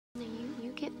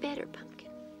get better, Pumpkin.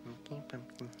 Okay,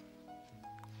 Pumpkin.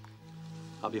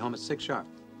 I'll be home at 6 sharp.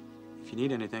 If you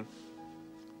need anything,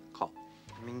 call.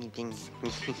 I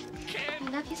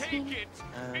love you, sweetie.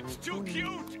 It's too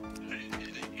cute.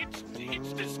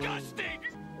 It's disgusting.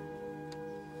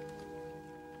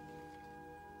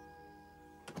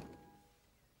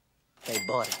 They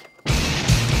bought it.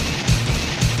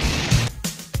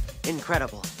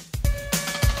 Incredible.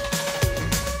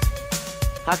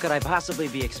 How could I possibly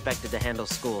be expected to handle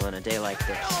school on a day like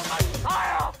this?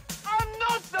 Messiah! I'm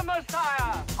not the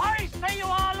Messiah! I say you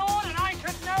are, Lord, and I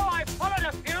should know I've followed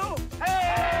a few.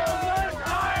 Hail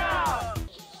Messiah!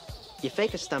 You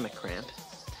fake a stomach cramp,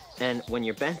 and when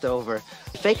you're bent over,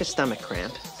 you fake a stomach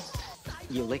cramp,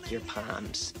 you lick your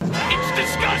palms. It's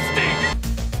disgusting!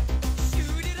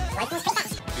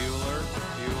 Bueller,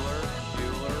 Bueller,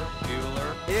 Bueller, Bueller.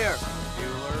 Here.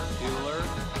 Bueller, Bueller,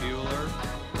 Bueller.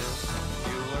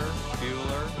 Bueller,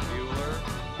 Bueller, Bueller.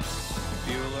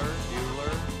 Bueller,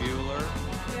 Bueller, Bueller.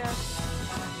 Yes.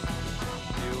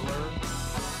 Bueller.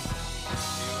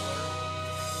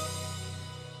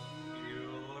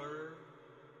 Bueller.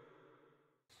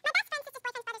 My best friend's sister's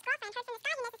boyfriend's brother's girlfriend heard from the sky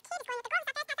he knows his kid is going with the girls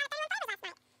up there that they were in last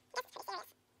night. This is pretty serious.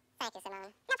 Thank you,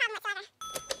 Simone. No problem whatsoever.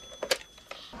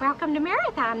 Welcome to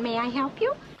Marathon. May I help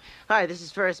you? Hi, this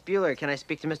is Ferris Bueller. Can I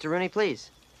speak to Mr. Rooney,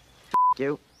 please?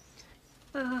 You.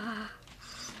 Oh,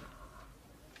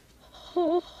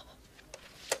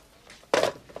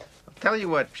 Tell you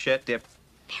what, shit dip.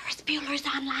 Ferris Bueller's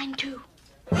online too.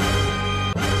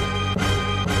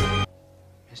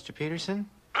 Mr. Peterson?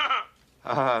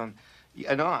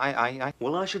 You know, I...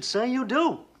 Well, I should say you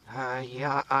do.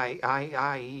 Yeah,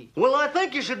 I... Well, I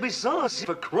think you should be sorry,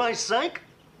 for Christ's sake.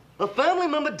 A family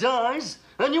member dies,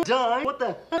 and you die. What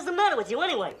the hell's the matter with you,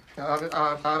 anyway?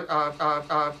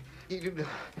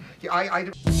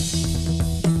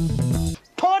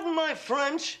 Pardon my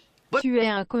French, but Tu es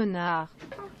un connard.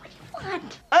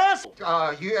 What? ass.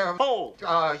 you have... Hole.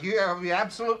 you have the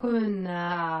absolute...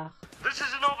 Connard. This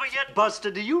isn't over yet,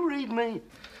 Buster. Do you read me?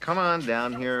 Come on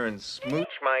down here and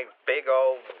smooch my big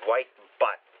old white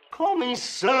butt. Call me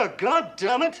sir, God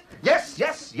damn it. Yes,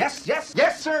 yes, yes, yes,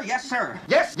 yes, sir, yes, sir.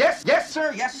 Yes, yes, yes,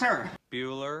 sir, yes, sir.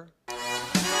 Bueller.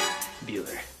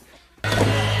 Bueller.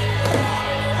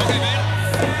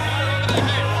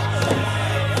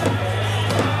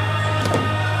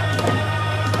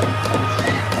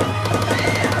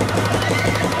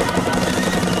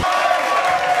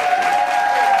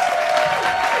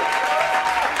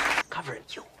 Cover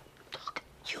it. You talk.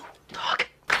 You talk.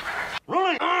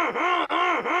 Rooney!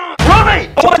 Rooney!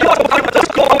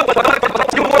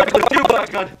 You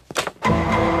blackguard!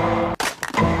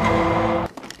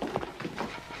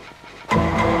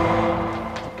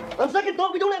 On second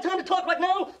thought, we don't have time to talk right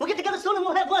now. We'll get together soon and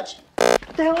we'll have lunch.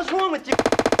 What the hell is wrong with you?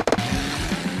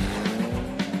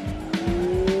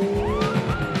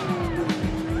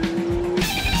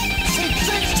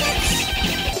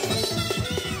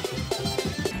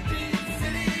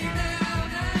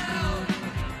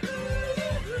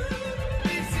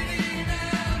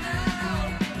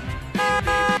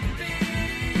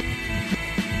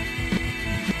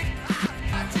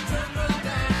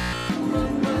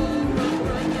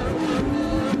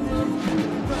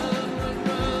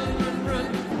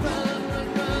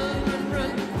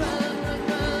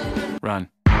 Run.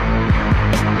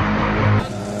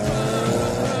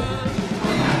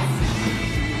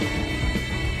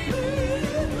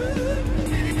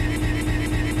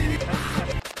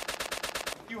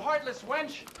 You heartless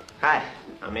wench! Hi,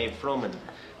 I'm Abe Froman.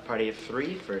 Party of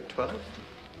 3 for 12.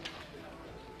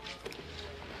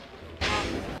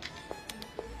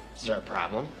 Is there a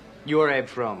problem? You're Abe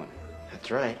Froman. That's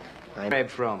right. I'm Abe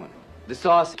Froman, the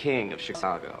Sauce King of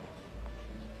Chicago.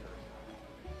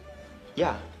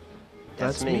 Yeah,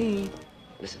 that's me.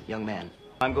 Listen, young man,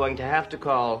 I'm going to have to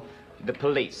call the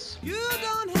police. You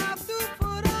don't have to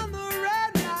put on the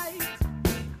red light.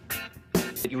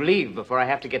 You leave before I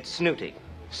have to get snooty.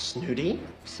 Snooty?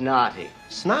 Snotty.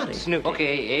 Snotty? Snooty.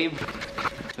 Okay, Abe,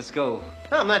 let's go.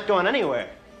 No, I'm not going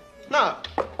anywhere. No,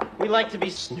 we like to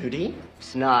be snooty.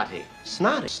 Snotty.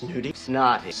 Snotty. Snooty.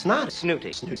 Snotty. Snotty.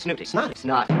 Snooty. Snooty. Snooty. Snotty.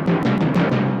 Snotty.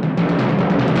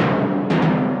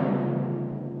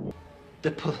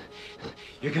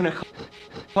 You're gonna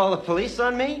call the police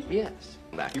on me? Yes.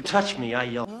 Back. You touch me, I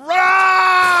yell.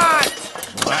 Run!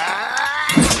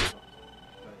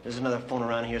 There's another phone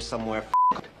around here somewhere.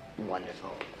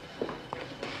 Wonderful.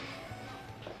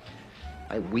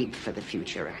 I weep for the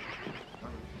future.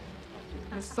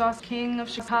 The Sauce King of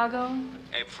Chicago.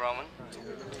 Abe Froman.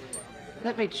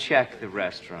 Let me check the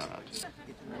restaurant.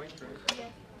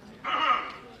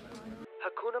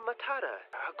 Hakuna Matata.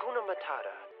 Hakuna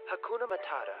Matata. Hakuna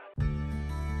Matata.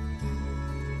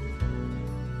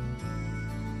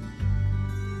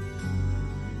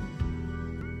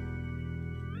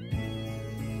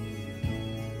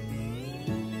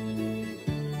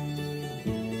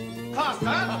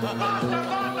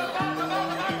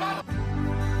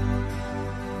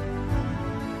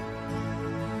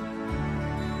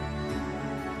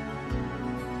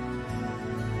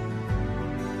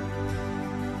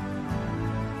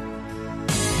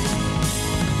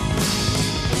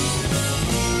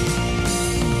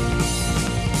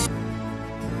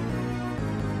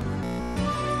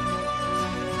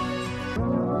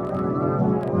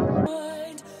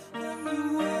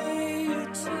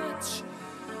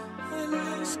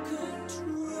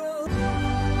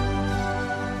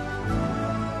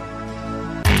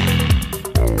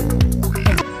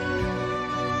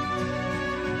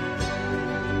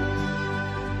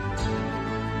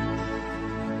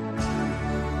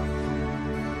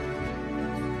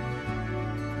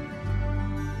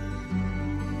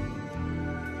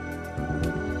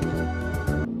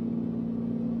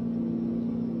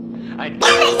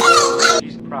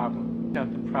 She's the problem,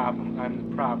 not the problem. I'm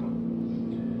the problem.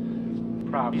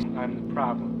 I'm the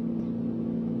problem.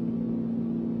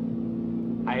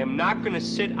 I am not going to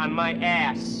sit on my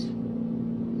ass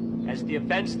as the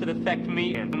events that affect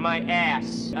me and my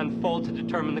ass unfold to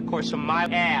determine the course of my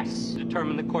life.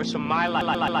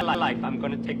 I'm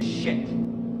going to take a shit.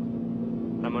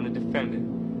 I'm going to defend it.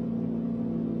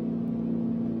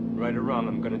 Right or wrong,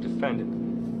 I'm going to defend it.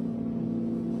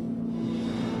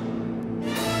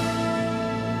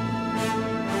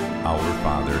 Our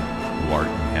Father, who art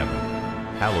in heaven,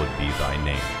 hallowed be thy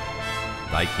name.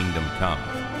 Thy kingdom come,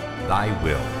 thy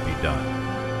will be done,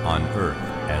 on earth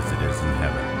as it is in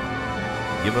heaven.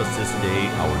 Give us this day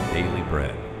our daily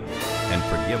bread, and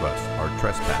forgive us our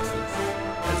trespasses,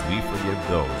 as we forgive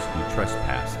those who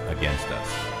trespass against us.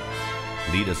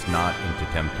 Lead us not into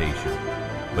temptation,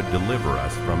 but deliver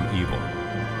us from evil.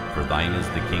 For thine is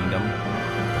the kingdom,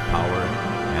 the power,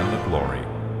 and the glory,